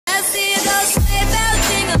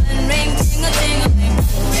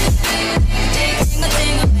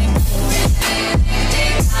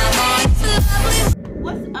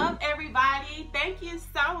thank you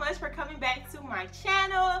so much for coming back to my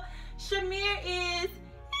channel. Shamir is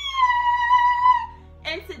here,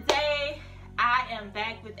 and today I am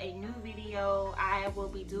back with a new video. I will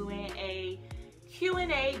be doing a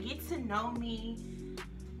Q&A, get to know me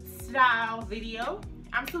style video.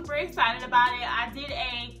 I'm super excited about it. I did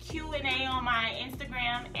a Q&A on my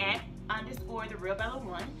Instagram at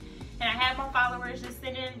 _TheRealBellaOne. And I had my followers just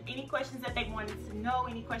send in any questions that they wanted to know,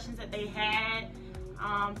 any questions that they had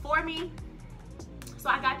for me. So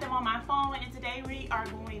I got them on my phone, and today we are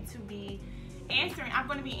going to be I'm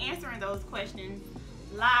going to be answering those questions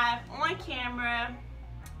live on camera.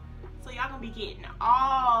 So y'all gonna be getting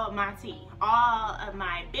all my tea, all of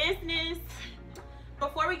my business.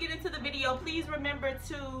 Before we get into the video, please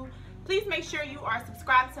make sure you are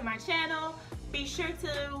subscribed to my channel. Be sure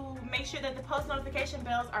to make sure that the post notification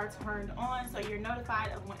bells are turned on so you're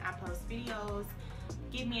notified of when I post videos.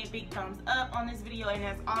 Give me a big thumbs up on this video, and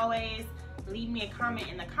as always, leave me a comment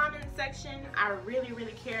in the comment section. I really,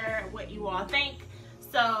 really care what you all think,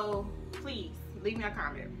 so please leave me a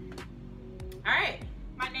comment. All right,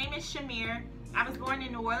 my name is Shamir. I was born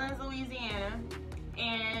in New Orleans, Louisiana,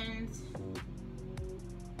 and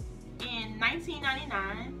in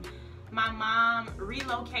 1999, my mom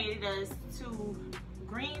relocated us to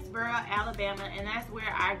Greensboro, Alabama, and that's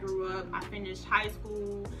where I grew up. I finished high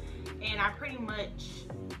school, and I pretty much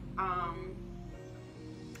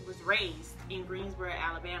was raised in Greensboro,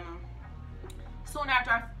 Alabama. Soon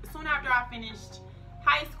after I finished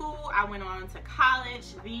high school, I went on to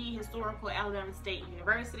college, the historical Alabama State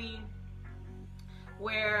University,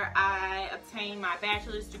 where I obtained my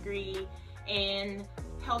bachelor's degree in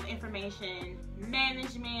health information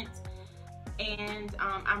management. And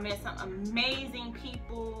I met some amazing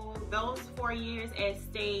people. Those 4 years at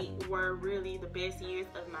State were really the best years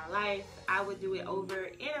of my life. I would do it over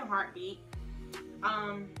in a heartbeat.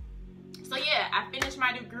 So yeah, I finished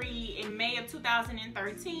my degree in May of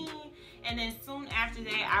 2013, and then soon after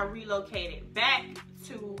that, I relocated back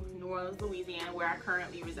to New Orleans, Louisiana, where I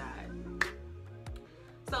currently reside.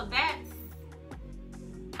 So that's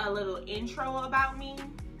a little intro about me.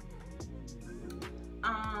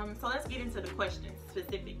 So let's get into the questions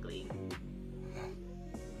specifically.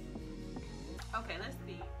 Okay, let's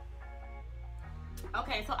see.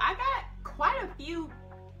 Okay, so I got quite a few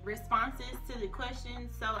responses to the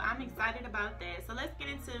questions, so I'm excited about that. So let's get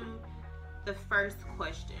into the first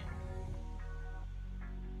question.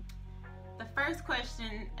 The first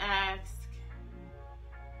question asks,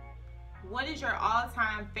 what is your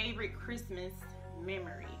all-time favorite Christmas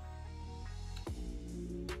memory?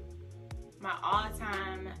 My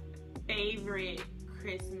all-time favorite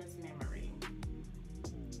Christmas memory.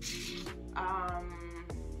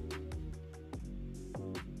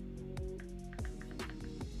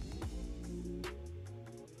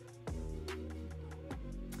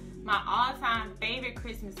 My all-time favorite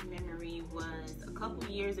Christmas memory was a couple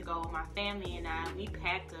years ago. My family and I, we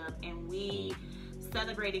packed up and we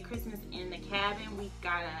celebrated Christmas in the cabin. We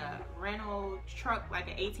got a rental truck, like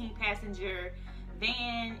an 18-passenger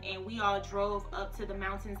van, and we all drove up to the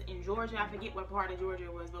mountains in Georgia. I forget what part of Georgia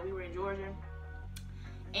it was, but we were in Georgia.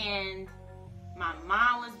 And my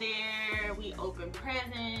mom was there. We opened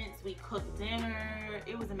presents. We cooked dinner.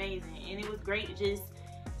 It was amazing, and it was great just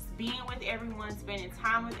being with everyone, spending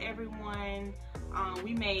time with everyone.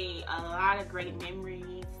 We made a lot of great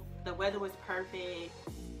memories. The weather was perfect.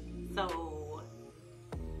 So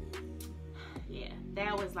yeah,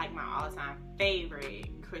 that was like my all-time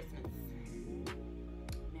favorite Christmas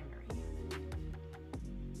memory.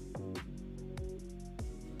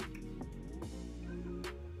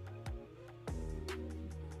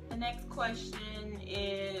 The next question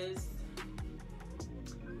is,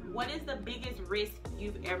 what is the biggest risk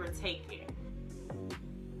you've ever taken?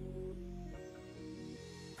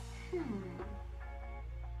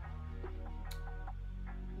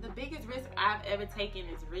 The biggest risk I've ever taken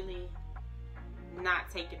is really not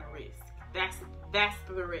taking a risk. That's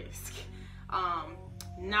the risk.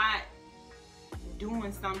 Not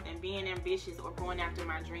doing something, being ambitious, or going after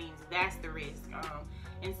my dreams. That's the risk.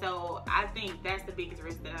 And so I think that's the biggest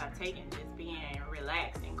risk that I've taken, just being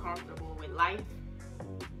relaxed and comfortable with life.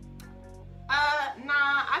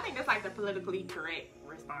 Nah, I think that's like the politically correct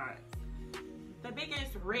response. The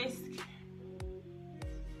biggest risk,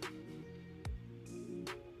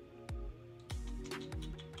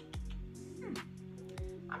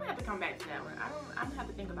 I'm gonna have to come back to that one. I'm gonna have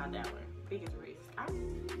to think about that one. Biggest risk.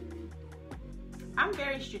 I'm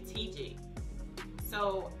very strategic,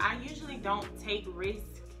 so I usually don't take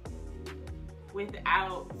risks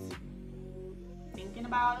without thinking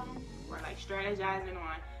about them or like strategizing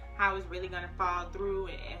on how it's really gonna fall through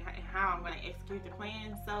and how I'm gonna execute the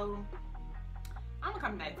plan. So I'm gonna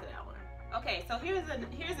come back to that one. Okay, so here's a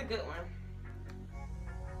good one.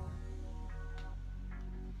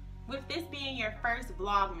 With this being your first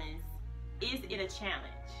Vlogmas, is it a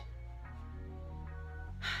challenge?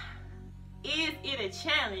 Is it a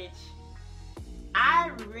challenge? I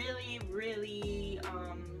really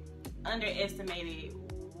underestimated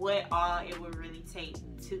what all it would really take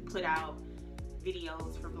to put out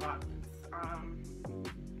videos for Vlogmas.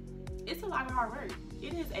 It's a lot of hard work.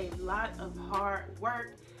 It is a lot of hard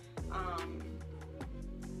work.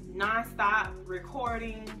 Non-stop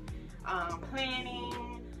recording,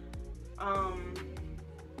 planning.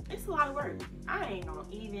 It's a lot of work. I ain't gonna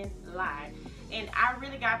even lie. And I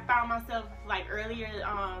really found myself, like earlier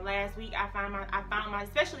last week, I found my,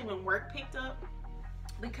 especially when work picked up,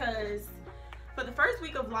 because for the first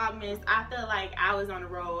week of Vlogmas, I felt like I was on the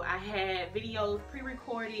road. I had videos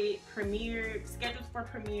pre-recorded, premiered, scheduled for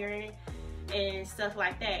premiering, and stuff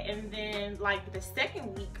like that. And then like the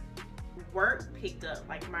second week, work picked up,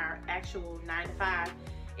 like my actual 9 to 5.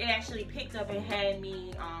 It actually picked up and had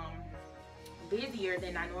me busier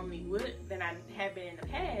than I normally would, than I have been in the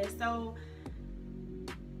past. So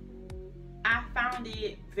I found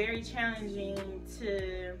it very challenging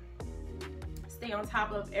to stay on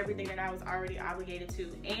top of everything that I was already obligated to,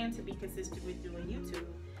 and to be consistent with doing YouTube.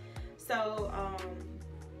 So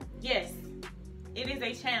yes, it is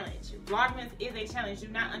a challenge. Vlogmas is a challenge. Do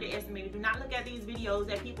not underestimate it. Do not look at these videos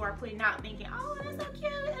that people are putting out thinking, oh, that's so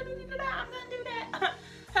cute, I'm gonna do that.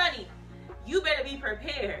 Honey, you better be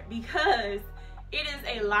prepared, because it is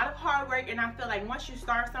a lot of hard work, and I feel like once you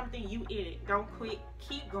start something, you in it. Don't quit,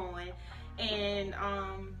 keep going, and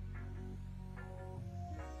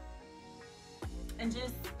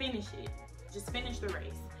just finish it. Just finish the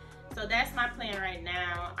race. So that's my plan right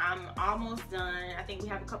now. I'm almost done. I think we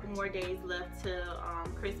have a couple more days left to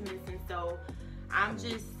Christmas, and so I'm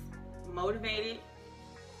just motivated.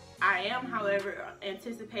 I am, however,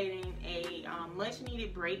 anticipating a much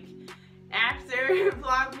needed break after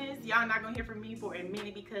Vlogmas. Y'all not gonna hear from me for a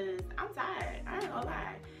minute because I'm tired. I ain't gonna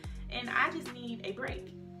lie. And I just need a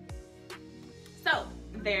break. So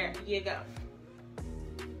there you go.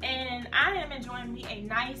 And I am enjoying me a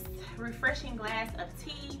nice, refreshing glass of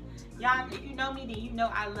tea. Y'all, if you know me, then you know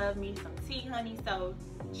I love me some tea, honey. So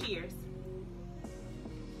cheers.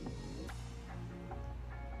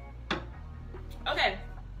 Okay.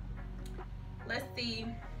 Let's see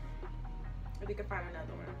if we can find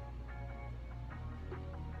another one.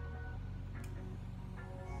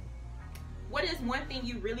 What is one thing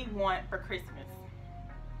you really want for Christmas?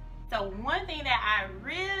 So one thing that I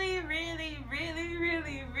really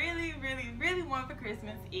want for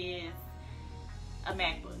Christmas is a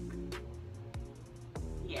MacBook.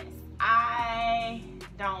 Yes, I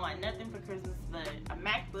don't want nothing for Christmas but a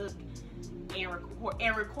MacBook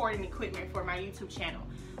and recording equipment for my YouTube channel,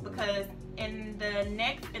 because in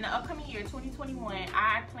the upcoming year 2021,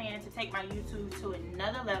 I plan to take my YouTube to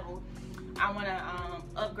another level. I want to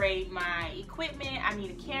upgrade my equipment. I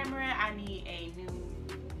need a camera. I need a new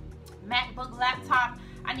MacBook laptop.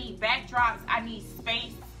 I need backdrops. I need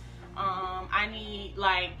space. I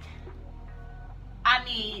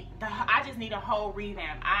just need a whole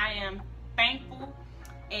revamp. I am thankful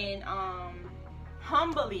and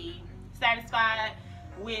humbly satisfied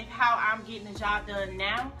with how I'm getting the job done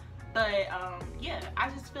now. But yeah, I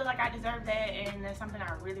just feel like I deserve that, and that's something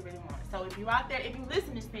I really want. So if you out there, if you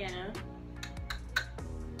listen to Spanner,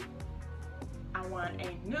 I want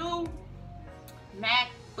a new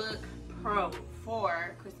MacBook Pro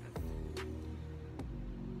for Christmas.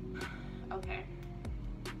 Okay.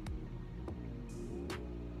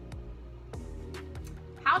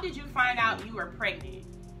 How did you find out you were pregnant?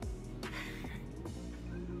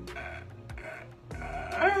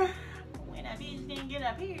 When a bitch didn't get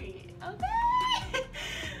a period. Okay.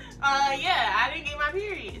 Yeah, I didn't get my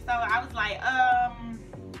period. So I was like,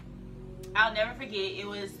 I'll never forget. It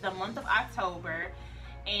was the month of October,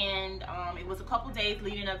 and it was a couple days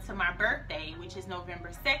leading up to my birthday, which is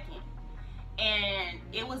November 2nd. And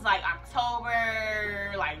it was like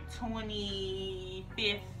October, like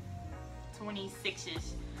 25th,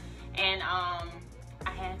 26ish. And I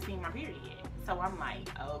hadn't seen my period yet. So I'm like,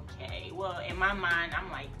 okay. Well, in my mind,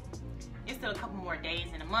 I'm like, it's still a couple more days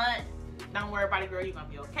in a month. Don't worry about it, girl. You're gonna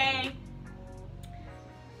be okay.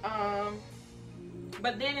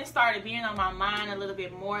 But then it started being on my mind a little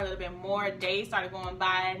bit more. Days started going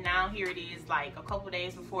by. Now here it is, like a couple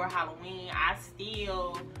days before Halloween. I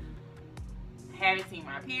still haven't seen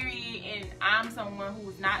my period, and I'm someone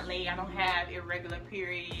who's not late. I don't have irregular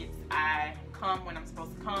periods. I come when I'm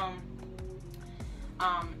supposed to come.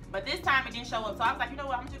 But this time it didn't show up. So I was like, you know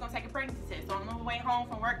what, I'm just gonna take a pregnancy test. So on the way home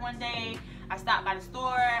from work one day, I stopped by the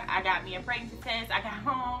store, I got me a pregnancy test. I got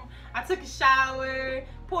home, I took a shower,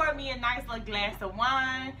 poured me a nice little glass of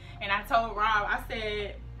wine, and I told Rob, I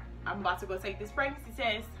said, I'm about to go take this pregnancy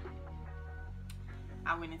test.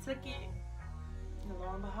 I went and took it, and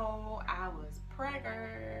lo and behold, I was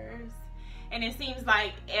preggers. And it seems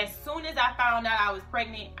like as soon as I found out I was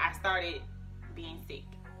pregnant, I started being sick.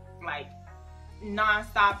 Like,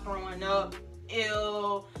 non-stop throwing up,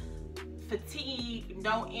 ill, fatigue,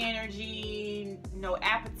 no energy, no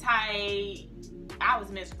appetite. I was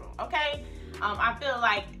miserable, okay? I feel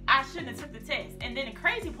like I shouldn't have took the test. And then the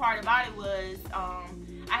crazy part about it was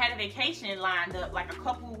I had a vacation lined up like a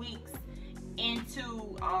couple weeks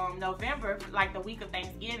into November, like the week of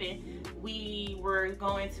Thanksgiving. We were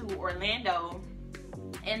going to Orlando,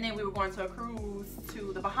 and then we were going to a cruise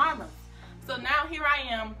to the Bahamas. So now here I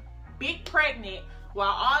am, big pregnant, while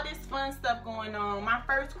all this fun stuff going on. My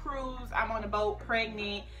first cruise, I'm on a boat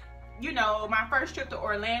pregnant. You know, my first trip to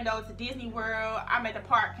Orlando, to Disney World. I'm at the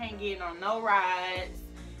park, can't get on no rides.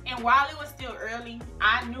 And while it was still early,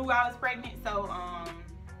 I knew I was pregnant. So,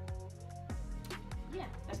 yeah,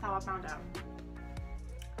 that's how I found out.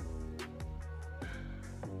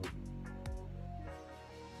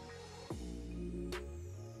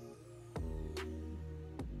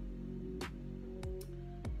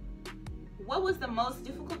 What was the most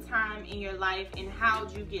difficult time in your life, and how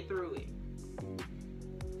did you get through it?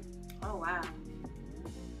 Oh, wow.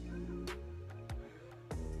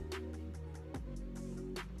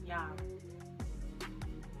 Yeah.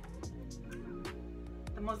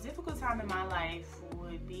 The most difficult time in my life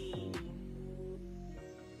would be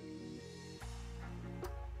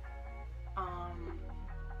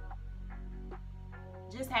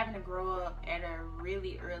just having to grow up at a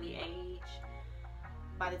really early age.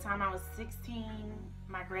 By the time I was 16,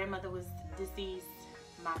 my grandmother was deceased,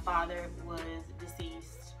 my father was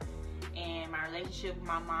deceased, and my relationship with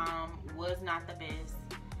my mom was not the best.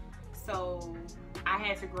 So I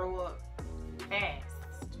had to grow up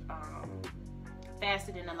fast,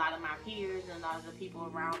 faster than a lot of my peers and a lot of the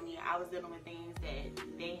people around me. I was dealing with things that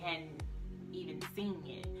they hadn't even seen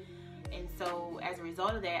yet. And so as a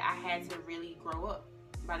result of that, I had to really grow up.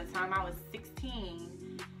 By the time I was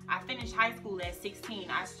 16, I finished high school at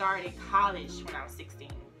 16. I started college when I was 16.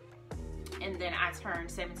 And then I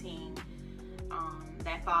turned 17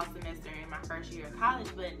 that fall semester in my first year of college.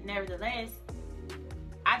 But nevertheless,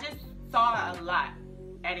 I just saw a lot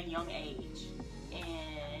at a young age.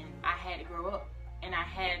 And I had to grow up. And I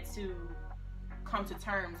had to come to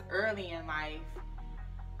terms early in life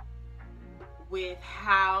with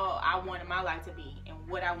how I wanted my life to be and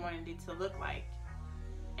what I wanted it to look like.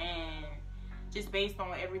 And just based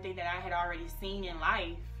on everything that I had already seen in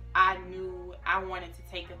life, I knew I wanted to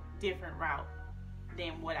take a different route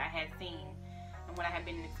than what I had seen and what I had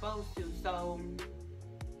been exposed to. So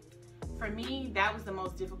for me, that was the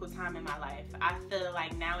most difficult time in my life. I feel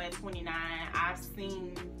like now at 29, I've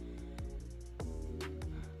seen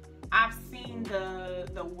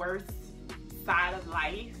the worst side of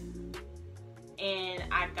life, and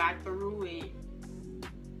I got through it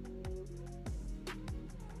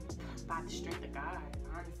by the strength of God,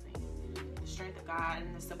 honestly. The strength of God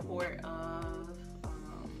and the support of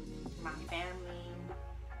my family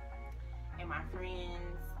and my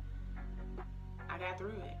friends. I got through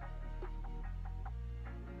it.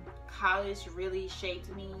 College really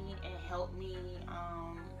shaped me and helped me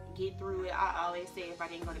get through it. I always say if I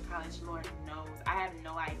didn't go to college, Lord knows, I have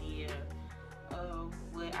no idea of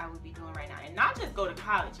what I would be doing right now. And not just go to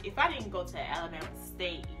college. If I didn't go to Alabama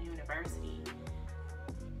State University,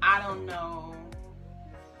 I don't know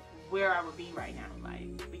where I would be right now,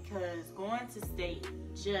 like, because going to state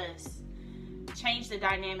just changed the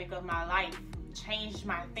dynamic of my life, changed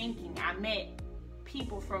my thinking. I met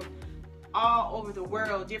people from all over the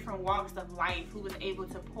world, different walks of life, who was able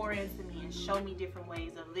to pour into me and show me different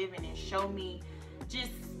ways of living and show me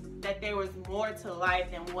just that there was more to life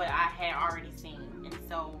than what I had already seen. And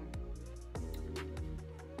so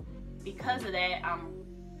because of that, I'm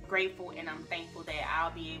grateful and I'm thankful that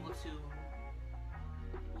I'll be able to,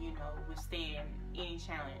 you know, withstand any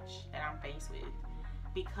challenge that I'm faced with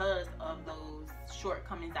because of those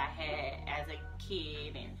shortcomings I had as a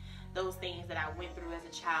kid and those things that I went through as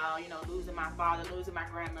a child, you know, losing my father, losing my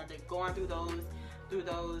grandmother, going through those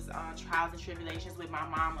trials and tribulations with my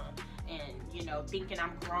mama, and, you know, thinking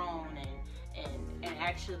I'm grown and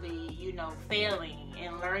actually, you know, failing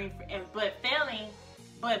and learning,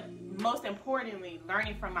 but most importantly,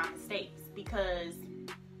 learning from my mistakes. Because,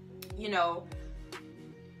 you know,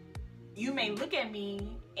 you may look at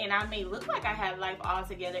me and I may look like I have life all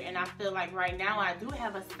together, and I feel like right now I do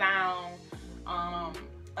have a sound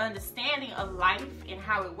understanding of life and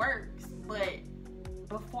how it works. But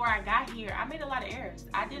before I got here, I made a lot of errors.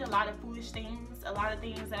 I did a lot of foolish things, a lot of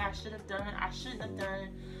things that I should have done, I shouldn't have done,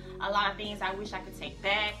 a lot of things I wish I could take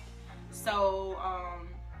back. So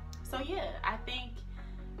yeah, I think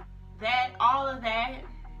that all of that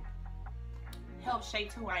helped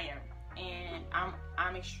shape who I am, and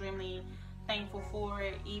I'm extremely thankful for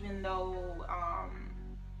it, even though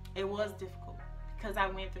it was difficult, because I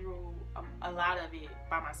went through a lot of it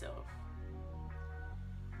by myself.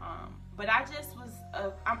 But I just was,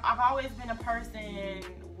 I've always been a person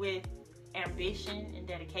with ambition and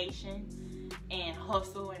dedication and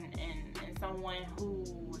hustle, and someone who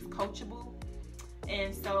was coachable.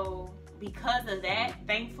 And so because of that,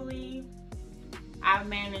 thankfully, I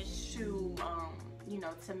managed to, you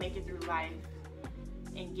know, to make it through life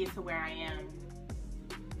and get to where I am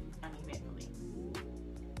uneventfully.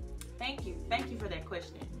 Thank you for that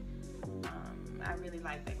question. I really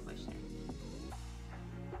like that question.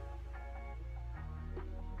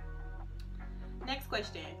 Next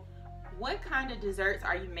question. What kind of desserts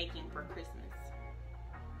are you making for Christmas?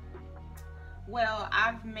 Well,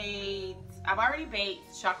 I've already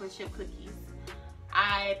baked chocolate chip cookies.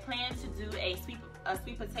 I plan to do a sweet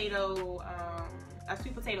potato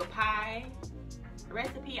pie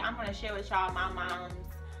recipe. I'm gonna share with y'all my mom's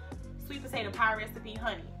sweet potato pie recipe,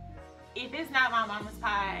 honey. If it's not my mama's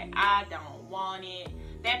pie, I don't want it.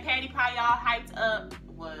 That patty pie y'all hyped up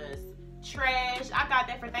was trash. I got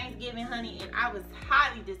that for Thanksgiving, honey, and I was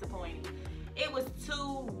highly disappointed. It was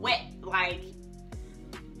too wet. Like,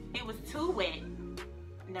 it was too wet,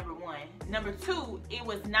 number one. Number two, it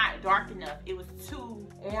was not dark enough. It was too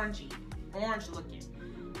orange looking.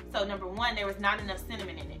 So number one, there was not enough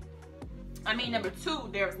cinnamon in it. I mean, number two,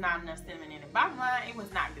 there was not enough cinnamon in it. Bottom line, it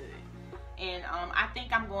was not good. And I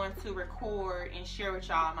think I'm going to record and share with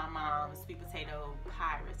y'all my mom's sweet potato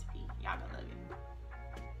pie recipe. Y'all gonna love it.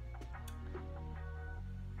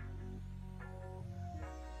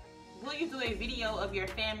 Will you do a video of your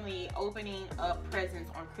family opening up presents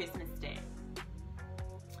on Christmas Day?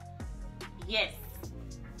 Yes,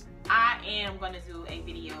 I am going to do a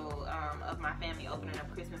video of my family opening up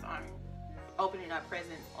presents on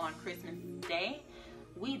Christmas Day.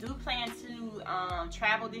 We do plan to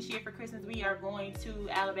travel this year for Christmas. We are going to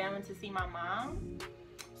Alabama to see my mom.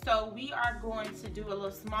 So we are going to do a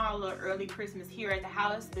little smaller early Christmas here at the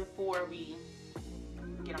house before we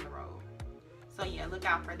get on the road. So yeah, look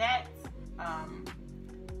out for that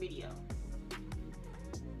video.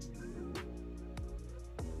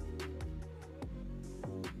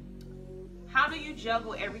 How do you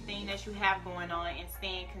juggle everything that you have going on and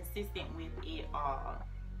staying consistent with it all?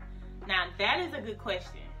 Now that is a good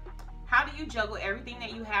question. How do you juggle everything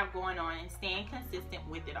that you have going on and staying consistent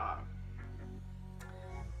with it all?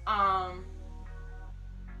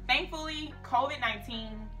 Thankfully,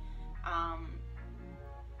 COVID-19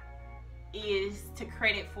 is to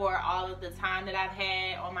credit for all of the time that I've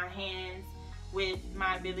had on my hands with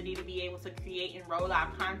my ability to be able to create and roll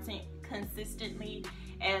out content consistently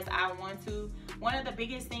as I want to. One of the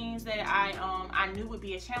biggest things that I knew would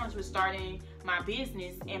be a challenge with starting my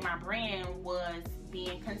business and my brand was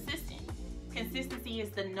being consistent. Consistency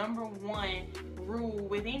is the number one rule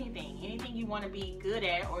with anything. Anything you want to be good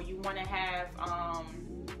at, or you want to have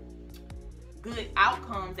good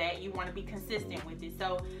outcomes at, you want to be consistent with it.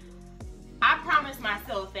 So I promised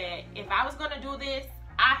myself that if I was going to do this,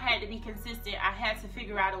 I had to be consistent. I had to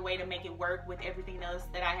figure out a way to make it work with everything else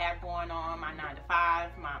that I have going on, my 9 to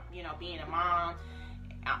 5, my, you know, being a mom,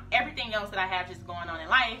 everything else that I have just going on in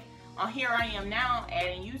life. Here I am now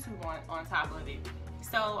adding YouTube on top of it.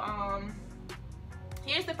 So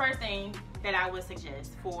here's the first thing that I would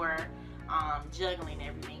suggest for juggling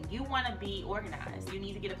everything. You want to be organized. You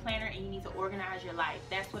need to get a planner and you need to organize your life.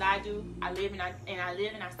 That's what I do. I live and I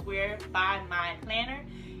swear by my planner.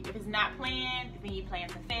 If it's not planned, then you plan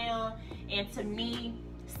to fail. And to me,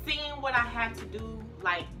 seeing what I have to do,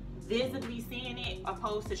 like visibly seeing it,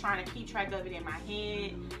 opposed to trying to keep track of it in my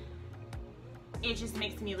head, it just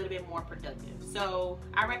makes me a little bit more productive. So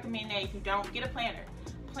I recommend that if you don't, get a planner.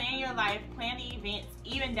 Plan your life, plan the events,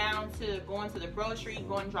 even down to going to the grocery,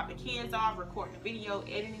 going to drop the kids off, recording the video,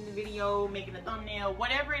 editing the video, making a thumbnail,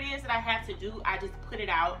 whatever it is that I have to do, I just put it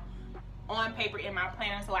out on paper in my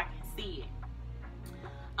planner so I can see it.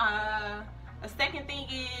 A second thing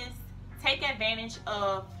is take advantage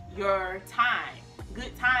of your time.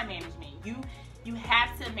 Good time management. You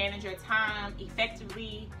have to manage your time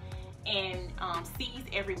effectively and seize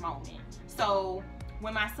every moment. So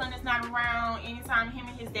when my son is not around, anytime him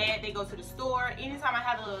and his dad, they go to the store, anytime I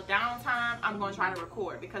have a little downtime, I'm going to try to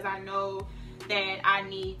record, because I know that I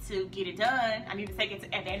need to get it done. I need to take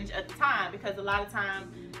advantage of the time, because a lot of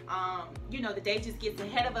time, you know, the day just gets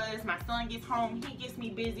ahead of us. My son gets home, he gets me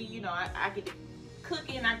busy, you know, I get to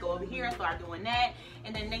cooking, I go over here, I start doing that,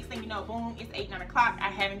 and then next thing you know, boom, it's 8, 9 o'clock. I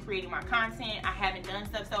haven't created my content, I haven't done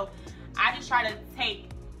stuff. So I just try to take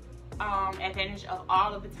advantage of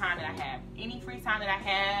all of the time that I have. Any free time that I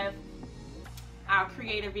have, I'll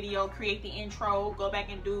create a video, create the intro, go back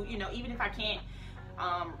and do, you know, even if I can't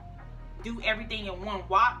do everything in one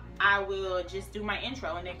whop, I will just do my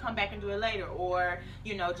intro and then come back and do it later, or,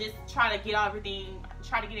 you know, just try to get everything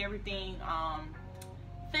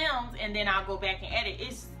filmed, and then I'll go back and edit.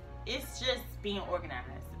 It's just being organized.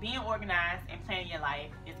 Being organized and planning your life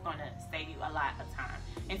is gonna save you a lot of time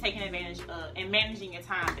and taking advantage of and managing your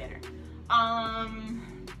time better.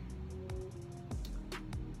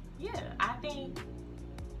 Yeah, I think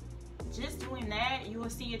just doing that, you will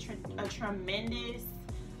see a tremendous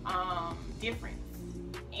difference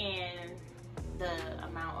in the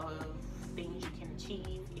amount of things you can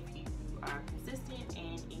achieve if you are consistent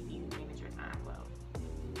and if you manage your time well.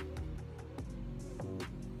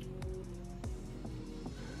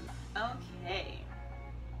 Okay,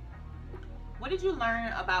 what did you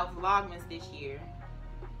learn about Vlogmas this year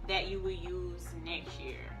that you will use next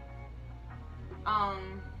year?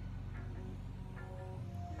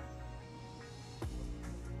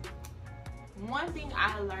 One thing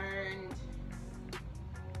I learned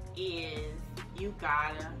is you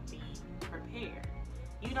gotta be prepared.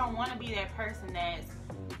 You don't want to be that person that's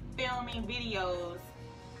filming videos,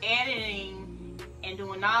 editing, and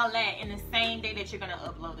doing all that in the same day that you're gonna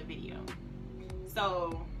upload the video.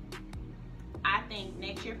 So I think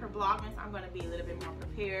next year for Vlogmas, I'm gonna be a little bit more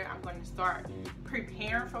prepared. I'm gonna start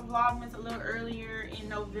preparing for Vlogmas a little earlier in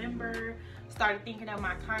November. Started thinking of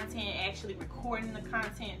my content, actually recording the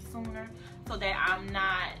content sooner, so that I'm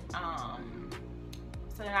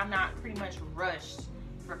not pretty much rushed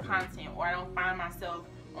for content, or I don't find myself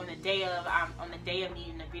on the day of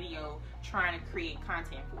needing a video trying to create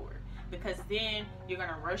content for it. Because then you're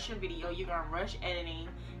gonna rush your video, you're gonna rush editing,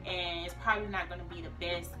 and it's probably not gonna be the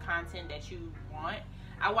best content that you want.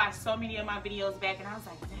 I watched so many of my videos back and I was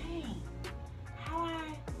like, dang,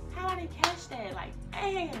 how I didn't catch that? Like,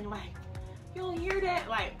 dang, like, you don't hear that?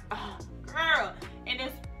 Like, oh, girl. And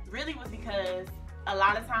this really was because a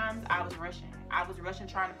lot of times I was rushing. I was rushing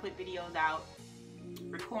trying to put videos out,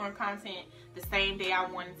 recording content the same day I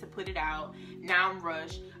wanted to put it out. Now I'm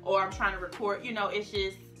rushed, or I'm trying to record, you know, it's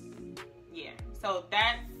just, yeah. So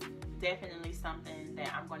that's definitely something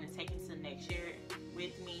that I'm going to take into next year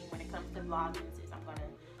with me when it comes to Vlogmas. Is I'm going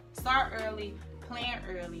to start early, plan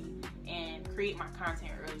early, and create my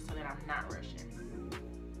content early so that I'm not rushing.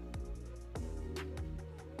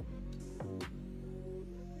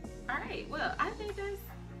 Alright, well, I think that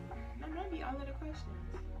might be all of the questions.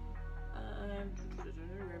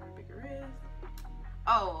 Bigger risk.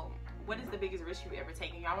 Oh, what is the biggest risk you've ever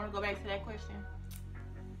taken? Y'all want to go back to that question?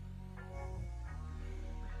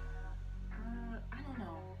 I don't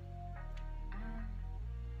know.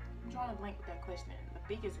 I'm drawing a blank with that question. The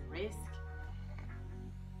biggest risk?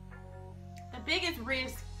 The biggest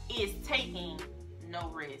risk is taking no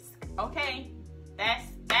risk. Okay? That's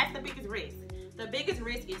the biggest risk. The biggest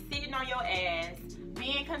risk is sitting on your ass,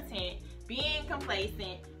 being content, being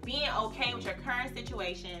complacent, being okay with your current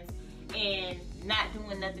situations, and not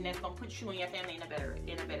doing nothing that's gonna put you and your family in a better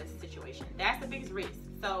situation. That's the biggest risk.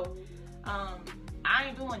 So I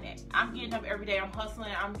ain't doing that. I'm getting up every day, I'm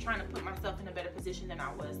hustling, I'm trying to put myself in a better position than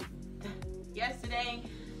I was yesterday.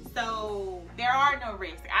 So there are no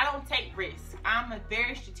risks. I don't take risks. I'm a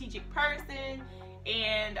very strategic person,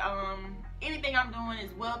 and anything I'm doing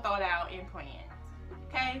is well thought out and planned.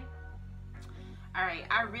 Okay? Alright,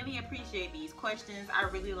 I really appreciate these questions. I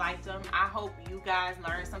really liked them. I hope you guys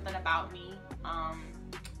learned something about me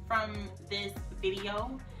from this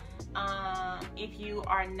video. If you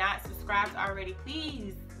are not subscribed already,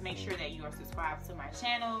 please make sure that you are subscribed to my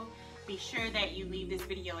channel. Be sure that you leave this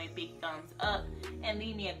video a big thumbs up and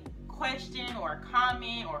leave me a question or a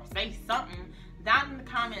comment or say something down in the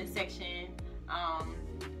comment section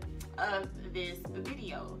of this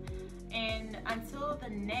video. And until the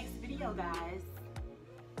next video, guys,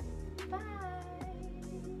 bye.